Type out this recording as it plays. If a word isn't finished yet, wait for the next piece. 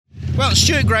Well,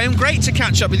 Stuart Graham, great to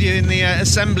catch up with you in the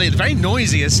assembly, the very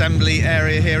noisy assembly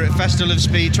area here at Festival of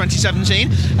Speed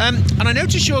 2017. And I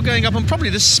notice you're going up on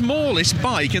probably the smallest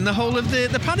bike in the whole of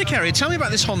the paddock area. Tell me about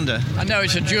this Honda. I know,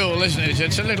 it's a jewel, isn't it?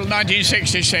 It's a little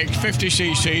 1966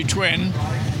 50cc twin,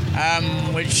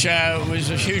 which was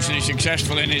hugely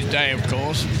successful in its day, of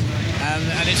course.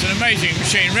 And it's an amazing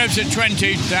machine. Revs at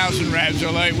 20,000 revs,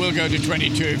 although it will go to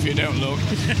 22 if you don't look.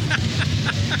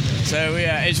 So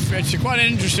yeah, it's quite an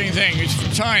interesting thing.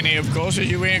 It's tiny, of course, as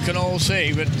you can all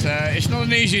see, but it's not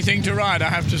an easy thing to ride, I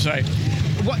have to say.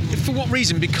 For what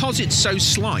reason? Because it's so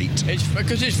slight? It's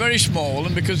because it's very small,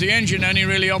 and because the engine only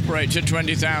really operates at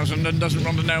 20,000 and doesn't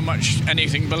want to know much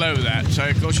anything below that. So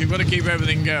of course you've got to keep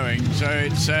everything going. So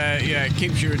it's it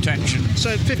keeps your attention.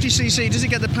 So 50cc, does it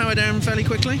get the power down fairly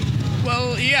quickly?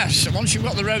 Well, yes. Once you've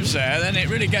got the revs there, then it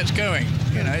really gets going.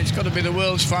 You know, it's got to be the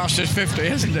world's fastest 50,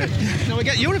 isn't it? No,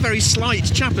 you're a very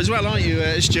slight chap as well, aren't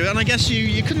you, Stuart? And I guess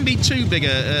you couldn't be too big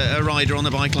a rider on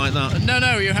a bike like that.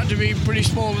 No, you had to be pretty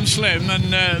small and slim.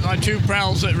 And my two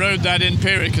pals that rode that in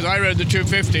period, because I rode the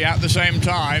 250 at the same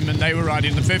time, and they were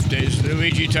riding the 50s.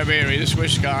 Luigi Taberi, the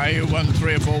Swiss guy, who won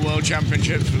 3 or 4 world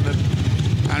championships with them,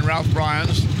 and Ralph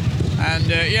Bryans.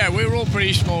 And we were all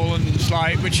pretty small and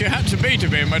slight, which you had to be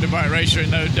a motorbike racer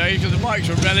in those days, because the bikes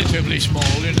were relatively small,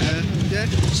 you know. Yeah.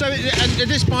 So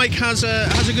this bike has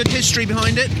a good history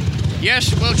behind it?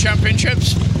 Yes, world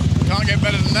championships. Can't get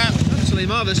better than that. Absolutely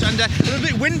marvellous. And a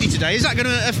bit windy today. Is that going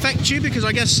to affect you? Because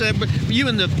I guess you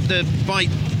and the bike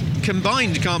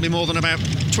combined can't be more than about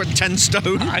 10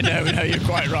 stone. I know, you're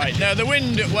quite right. No, the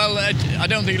wind, well, I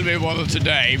don't think it'll be a bother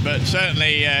today, but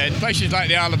certainly in places like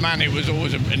the Isle of Man it was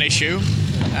always an issue,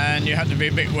 and you had to be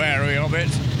a bit wary of it.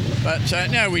 But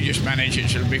no, we just manage it,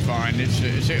 so it'll be fine.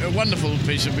 It's a wonderful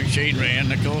piece of machinery,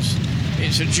 and of course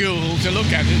it's a jewel to look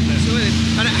at, isn't it?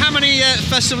 Absolutely. And how many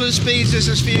Festival of Speeds is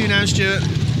this for you now, Stuart?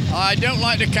 I don't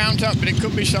like to count up, but it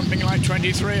could be something like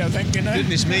 23, I think, you know.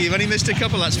 Goodness me, you've only missed a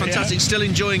couple. That's fantastic. Yeah. Still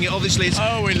enjoying it, obviously.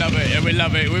 Oh, we love it. We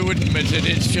love it. We wouldn't miss it.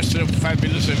 It's just a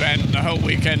fabulous event. The whole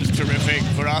weekend's terrific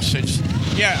for us. It's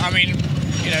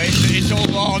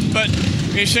all on, but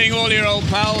you're seeing all your old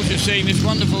pals, you're seeing this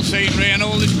wonderful scenery and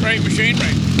all this great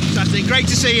machinery. Fantastic. Great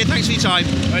to see you. Thanks for your time.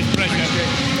 It's a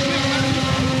pleasure.